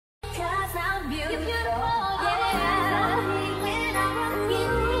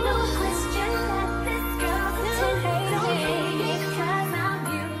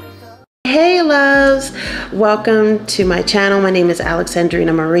loves, welcome to my channel. My name is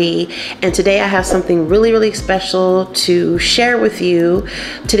Alexandrina Marie, and today I have something really special to share with you.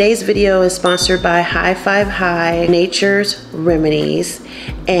 Today's video is sponsored by Highfivehive Nature's Remedies,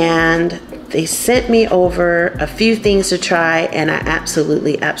 and they sent me over a few things to try, and I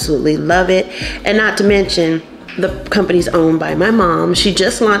absolutely love it. And not to mention, the company's owned by my mom. She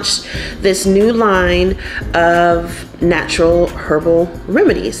just launched this new line of natural herbal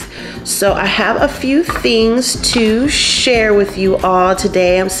remedies. So I have a few things to share with you all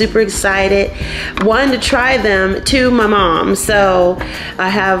today. I'm super excited. One, to try them, two, my mom. So I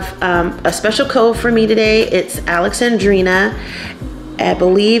have a special code for me today. It's Alexandrina. I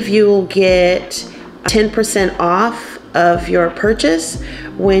believe you'll get 10% off of your purchase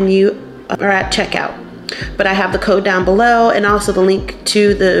when you are at checkout. But I have the code down below and also the link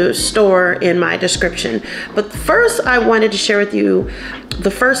to the store in my description. But first, I wanted to share with you, the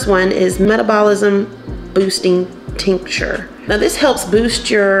first one is Metabolism Boosting Tincture. Now this helps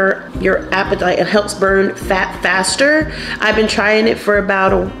boost your appetite. It helps burn fat faster. I've been trying it for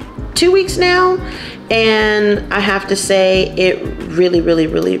about 2 weeks now, and I have to say it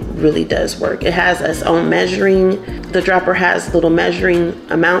really does work. It has its own measuring. The dropper has little measuring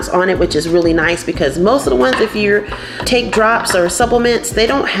amounts on it, which is really nice because most of the ones, if you take drops or supplements, they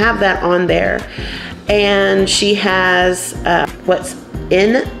don't have that on there. And she has what's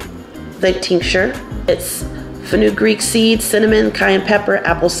in the tincture. It's fenugreek seed, cinnamon, cayenne pepper,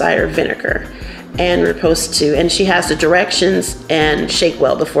 apple cider vinegar, and repose too. And she has the directions and shake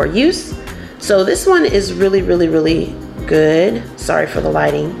well before use. So this one is really good. Sorry for the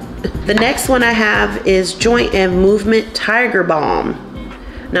lighting. The next one I have is Joint and Movement Tiger Balm.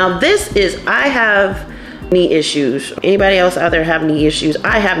 Now this is, I have knee issues. Anybody else out there have knee issues?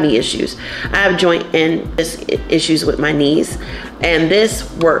 I have knee issues. I have joint and issues with my knees, and this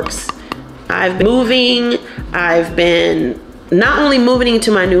works. I've been moving. I've been not only moving into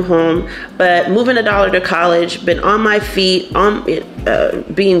my new home, but moving a daughter to college, been on my feet,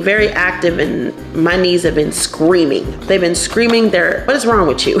 being very active, and my knees have been screaming. They've been screaming, what is wrong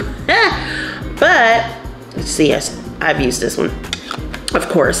with you? But, let's see, yes, I've used this one. Of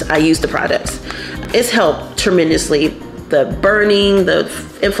course, I use the products. It's helped tremendously. The burning, the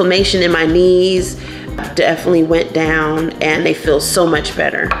inflammation in my knees definitely went down, and they feel so much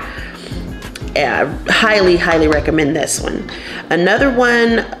better. Yeah, highly recommend this one. Another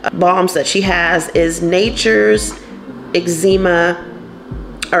one, balms that she has is Nature's Eczema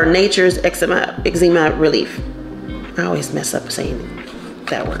Relief. I always mess up saying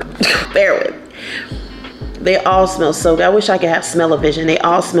that word. Bear with me. They all smell so good. I wish I could have smell-o-vision. They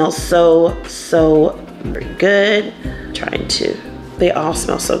all smell so good. They all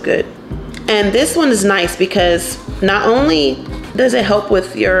smell so good. And this one is nice because not only does it help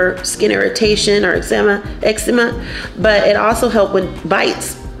with your skin irritation or eczema, but it also helps with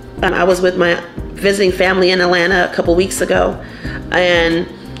bites. I was with my visiting family in Atlanta a couple weeks ago, and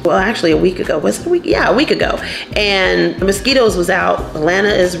well, actually a week ago. Was it a week? Yeah, a week ago. And the mosquitoes was out. Atlanta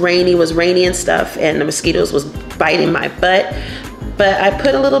is rainy, was rainy and stuff, and the mosquitoes was biting my butt. But I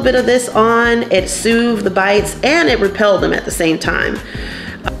put a little bit of this on. It soothed the bites and it repelled them at the same time.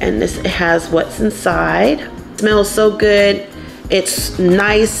 And this has what's inside. It smells so good. It's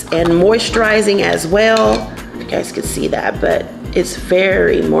nice and moisturizing as well. You guys can see that, but it's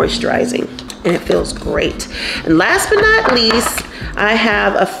very moisturizing and it feels great. And last but not least, I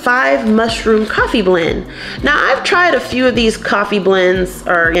have a 5 mushroom coffee blend. Now I've tried a few of these coffee blends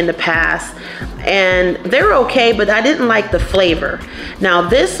in the past, and they're okay, but I didn't like the flavor. Now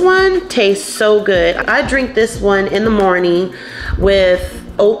this one tastes so good. I drink this one in the morning with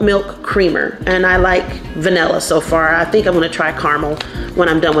oat milk creamer, and I like vanilla so far. I think I'm gonna try caramel when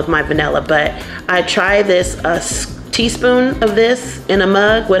I'm done with my vanilla, but I try this, a teaspoon of this in a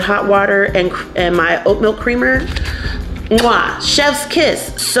mug with hot water and my oat milk creamer. Mwah, chef's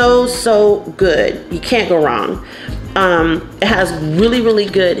kiss. So good. You can't go wrong. It has really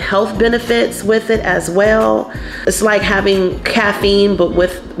good health benefits with it as well. It's like having caffeine but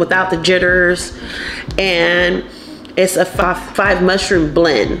without the jitters, and it's a 5 mushroom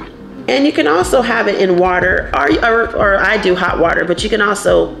blend. And you can also have it in water, or I do hot water, but you can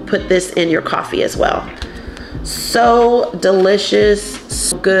also put this in your coffee as well. So delicious,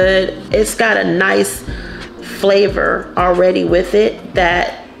 so good. It's got a nice flavor already with it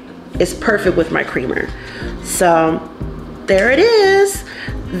that is perfect with my creamer. So there it is.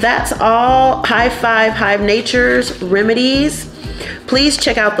 That's all Highfivehive Nature's Remedies. Please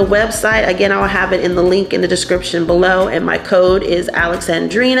check out the website. Again, I'll have it in the link in the description below, and my code is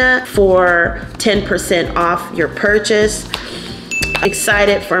Alexandrina for 10% off your purchase.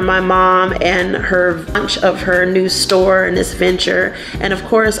 excited for my mom and her launch of her new store and this venture. And of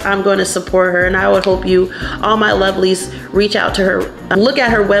course, I'm going to support her, and I would hope you, all my lovelies, reach out to her, look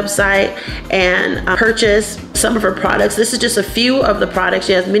at her website and purchase some of her products. This is just a few of the products.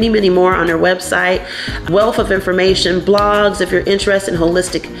 She has many, many more on her website. Wealth of information, blogs, if you're interested in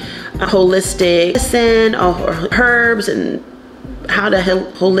holistic medicine or herbs and how to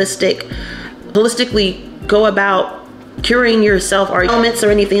holistically go about curing yourself or ailments or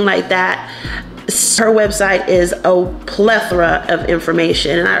anything like that. Her website is a plethora of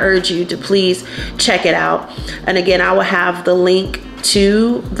information, and I urge you to please check it out. And again, I will have the link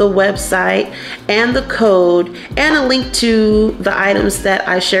to the website and the code and a link to the items that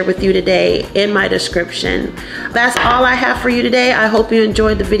I shared with you today in my description. That's all I have for you today. I hope you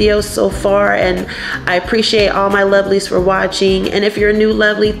enjoyed the video so far, and I appreciate all my lovelies for watching. And if you're a new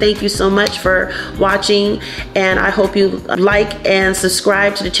lovely, thank you so much for watching, and I hope you like and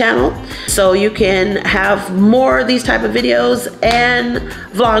subscribe to the channel so you can have more of these type of videos and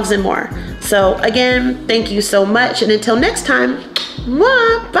vlogs and more. So again, thank you so much, and until next time,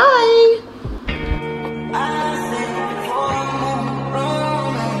 bye.